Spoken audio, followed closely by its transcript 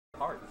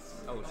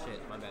Oh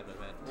shit, my bad.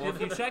 Well, if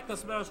you check the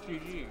Smash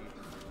GG.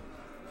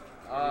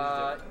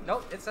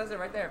 Nope, it says it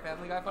right there.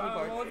 Family Guy Funny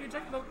Parts. Well, if you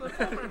check the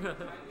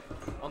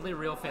only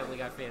real Family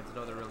Guy fans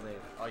know the real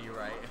name. Oh, you're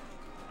right.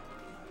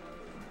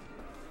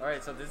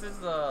 Alright, so this is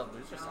the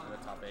loser side of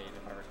the top 8,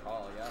 if I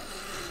recall, yeah.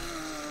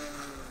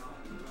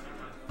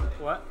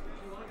 What?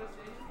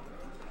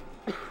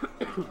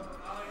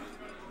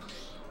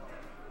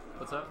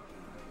 What's up?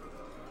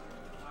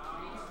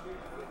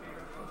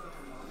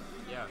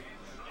 Yeah.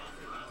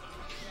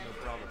 No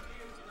problem.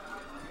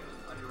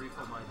 I can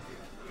refill mine too.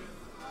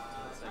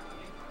 One second.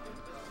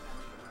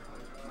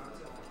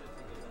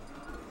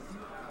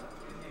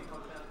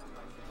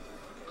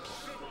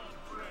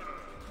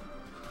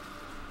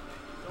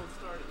 Don't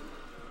start it.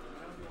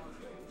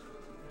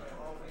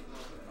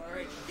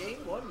 Alright,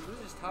 game 1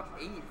 losers top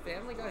 8.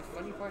 Family Guy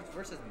Funny Parts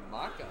versus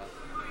Maca.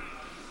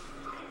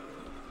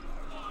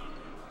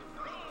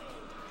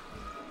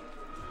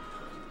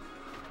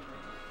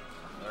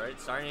 Alright,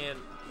 starting in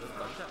this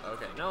bunch.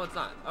 Okay, no, it's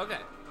not. Okay.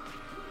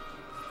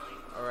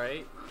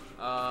 Alright.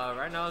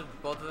 Right now,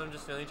 both of them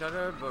just feeling each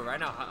other, but right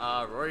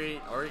now,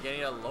 Rory already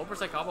getting a low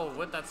percent combo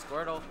with that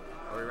Squirtle.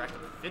 Rory racking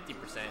 50%.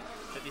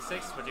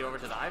 56, switching over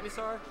to the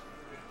Ivysaur.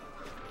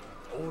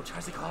 Oh,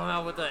 tries to call him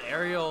out with the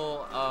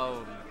aerial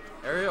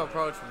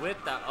approach with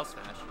that up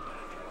smash.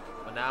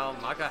 But now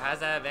Maca has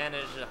that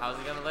advantage. How's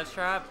he gonna let's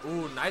trap?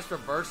 Ooh, nice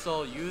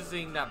reversal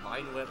using that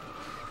Mind Whip.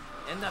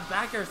 And the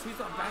back air, sweet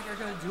spot back air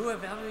gonna do it.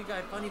 Family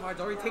Guy Funny Parts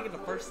already taking the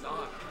first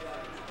stock.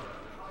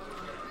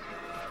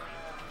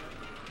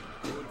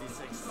 Ooh, this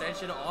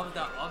extension of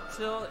the up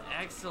tilt,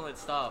 excellent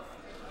stuff.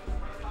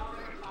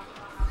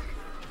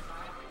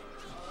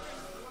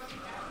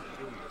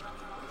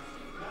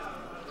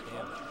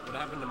 What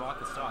happened to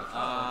Maca's stock?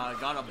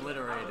 Got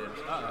obliterated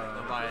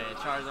by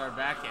Charizard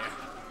back air.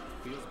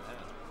 Feels bad.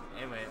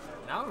 Anyway,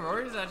 now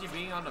Rory's actually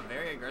being on a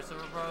very aggressive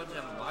approach,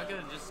 and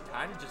Maca just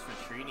kind of just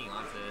retreating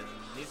onto it.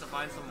 Needs to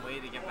find some way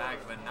to get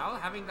back, but now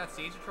having that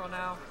stage control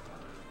now.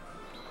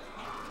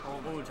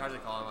 Oh, tries to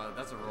call him out.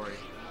 That's a Rory.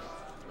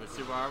 With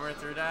super armor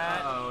through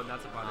that. Oh,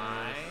 that's a bunny.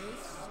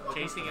 Nice.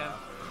 Chasing him.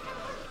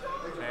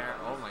 Fair.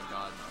 Oh my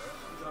god.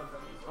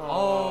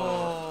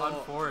 Oh,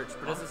 unforged,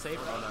 but does it save?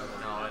 Oh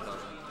no, it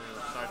doesn't.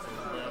 It starts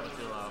a little bit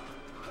too low.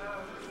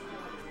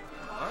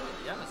 Alright,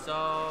 yeah,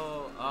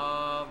 so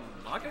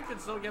Maca can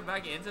still get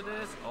back into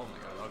this. Oh my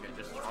god, okay,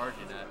 just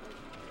charging that.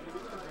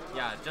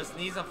 Yeah, just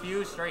needs a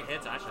few straight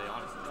hits actually,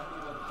 honestly.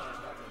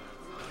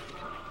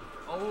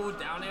 Oh,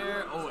 down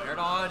air. Oh, air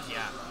dodge.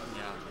 Yeah.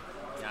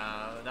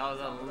 That was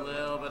a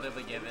little bit of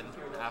a given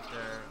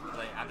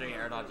after he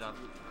air dodge up.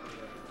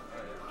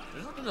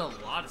 There's been a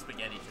lot of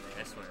spaghetti today,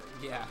 I swear.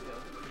 Yeah.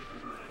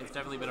 It's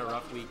definitely been a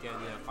rough weekend.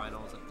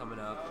 Finals coming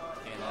up,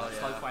 and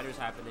Slug Fighter's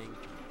happening.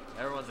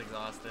 Everyone's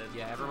exhausted.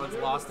 Yeah, everyone's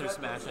lost their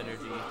smash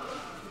energy.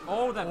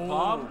 Oh, that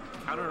bomb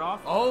countered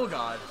off. Oh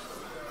god.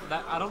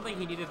 I don't think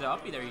he needed to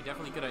up either. He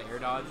definitely could have air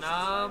dodged.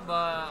 Nah,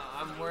 but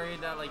I'm worried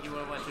that you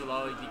would have went too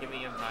low. You're giving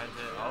him time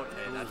to.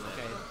 Okay, that's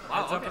okay. It.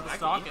 Wow, up for the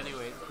stock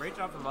anyway. Great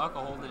job from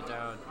Maca holding it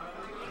down.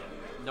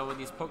 Knowing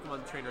these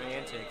Pokemon trainer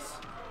antics.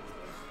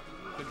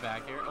 Good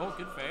back air. Oh,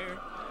 good fair.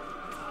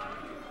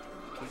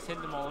 He's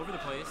hitting them all over the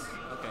place.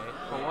 Okay.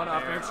 But one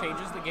up air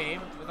changes the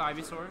game with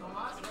Ivysaur.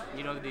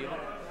 You know the deal.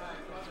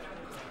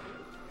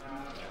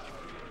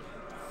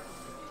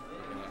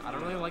 I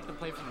don't really like the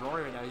play from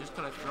Rory right now. He's just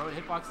kind of throwing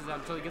hitboxes out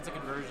until he gets a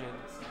conversion.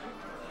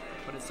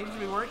 But it seems to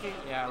be working.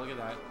 Yeah, look at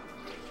that.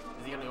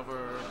 Is he going to go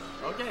for...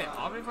 Okay,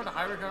 opting for the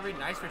high recovery.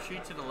 Nice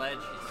retreat to the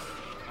ledge.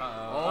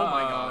 Uh-oh. Oh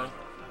my god.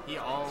 He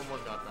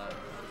almost got that.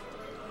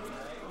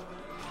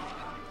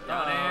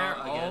 Down air.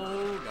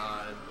 Oh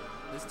god.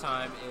 This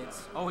time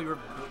it's... Oh, he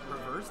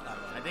reversed that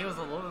one. I think it was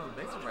a little bit of a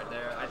mix-up right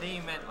there. I think he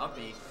meant up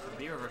B.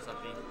 B reverse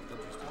up B.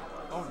 Interesting.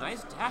 Oh,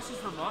 nice dashes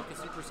from Maca.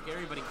 Super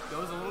scary, but he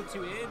goes a little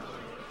too in.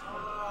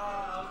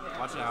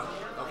 Watch it out.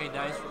 Okay,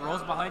 nice.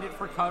 Rolls behind it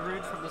for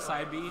coverage from the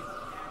side B.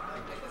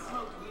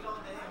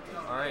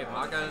 Alright,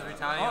 Maca is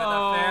retaliating with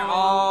that fair.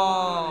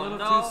 Oh, a little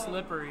no. too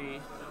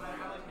slippery.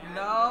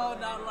 No,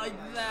 not like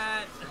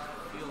that.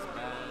 Feels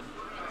bad.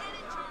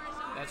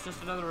 That's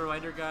just another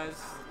reminder,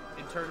 guys.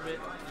 In tournament,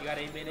 you got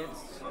 8 minutes.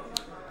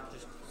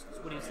 Just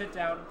when you sit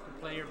down and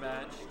play your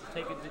match,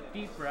 take a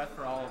deep breath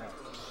for all of them.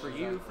 For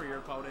you, for your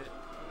opponent.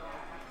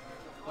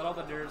 Let all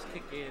the nerves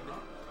kick in.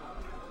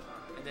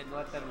 And then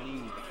let them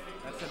leave.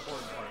 That's the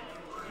important part.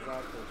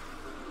 Exactly.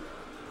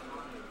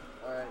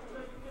 Alright.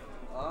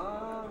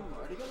 Are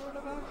you gonna run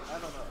it back? I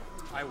don't know.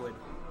 I would.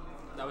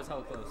 That was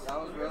hella close. That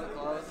was really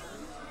close.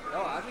 No,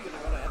 I'm actually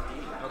gonna go to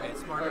FD. Okay,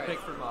 smarter pick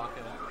for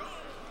Maca.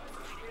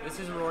 This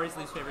is Rory's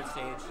least favorite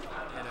stage,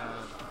 and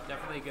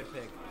definitely a good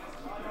pick.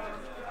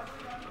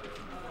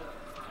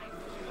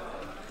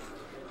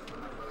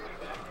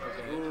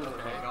 Okay. Ooh, okay.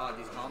 Oh my god,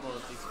 these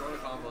combos, these scorer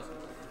combos.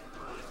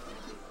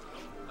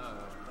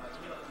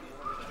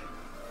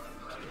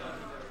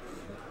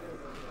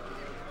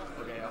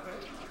 Okay.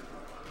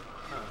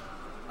 Huh.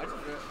 I just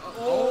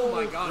oh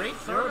my god, great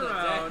zero to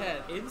turnaround.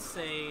 death.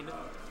 Insane.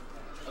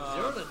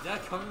 Zero to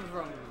death coming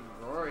from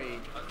Rory.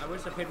 I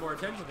wish I paid more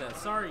attention to that.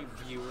 Sorry,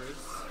 viewers.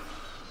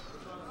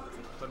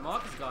 But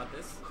Maca's got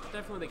this.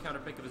 Definitely the counter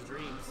pick of his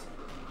dreams.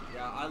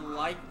 Yeah, I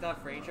like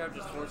that frame trap,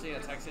 just forcing a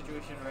tech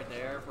situation right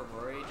there for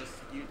Rory. Just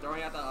you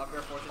throwing out that up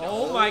air, forcing.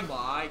 Oh my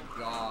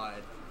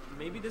god.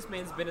 Maybe this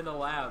man's been in the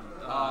lab.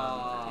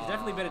 He's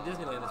definitely been at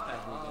Disneyland this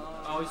past weekend.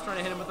 Oh, he's trying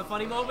to hit him with the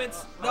funny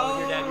moments. No! Oh,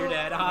 you're dead. You're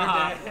dead. You're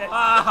dead.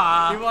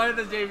 Ha He wanted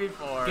the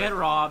JV4. Get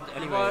robbed.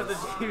 wanted Anyways, the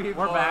JV4.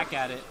 we're back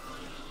at it.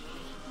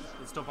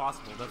 It's still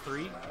possible. The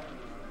 3.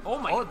 Oh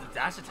my. Oh, the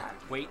dash attack.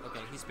 Wait. Okay,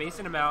 he's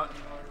spacing him out.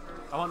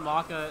 I want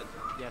Maca.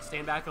 Yeah,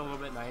 stand back a little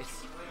bit.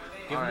 Nice.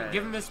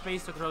 Give him his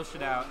space to throw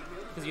shit out,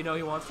 because you know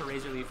he wants to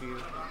razor leaf you.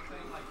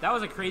 That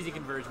was a crazy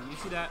conversion. You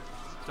see that?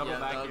 Double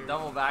back here.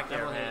 Double back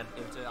there, Double man.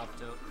 hit into up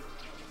tilt.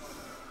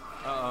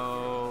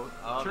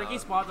 Uh-oh. Tricky no.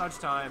 spot dodge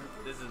time.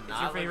 This is It's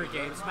not your favorite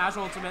game. Smash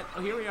ultimate.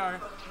 Oh, here we are.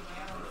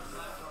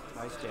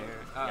 Nice dare.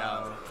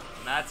 Uh-oh.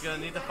 Matt's gonna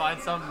need to find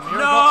some miracle.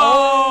 No!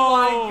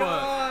 Oh my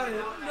god!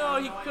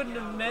 No, he couldn't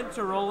have meant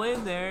to roll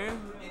in there.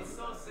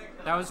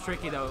 That was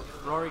tricky, though.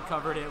 Rory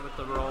covered it with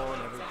the roll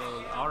and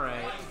everything. All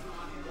right.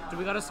 Do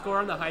we got a score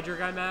on the Hydra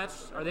Guy match?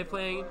 Are they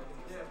playing?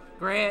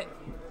 Grant.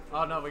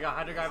 Oh no, we got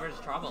Hydra Guy versus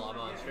Trauma Llama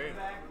on stream.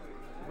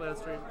 Play on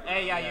stream.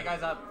 Hey, yeah, you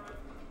guys up?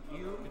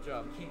 Good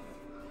job.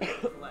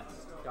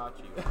 Got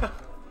you.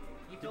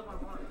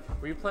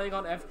 Were you playing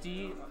on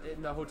FD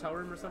in the hotel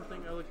room or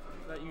something? I looked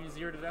that you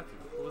zeroed to death.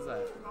 What was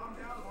that?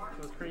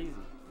 It was crazy.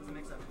 It's a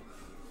mix-up.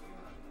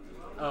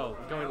 Oh,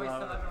 going I always low.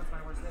 thought that was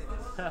my worst stage.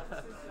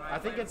 I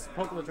think it's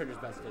Pokemon Trader's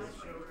best stage.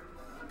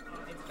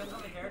 It depends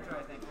on the character,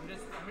 I think. I'm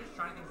just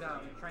trying things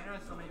out. Trainer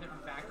has so many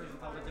different factors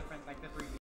with all the different, like the 3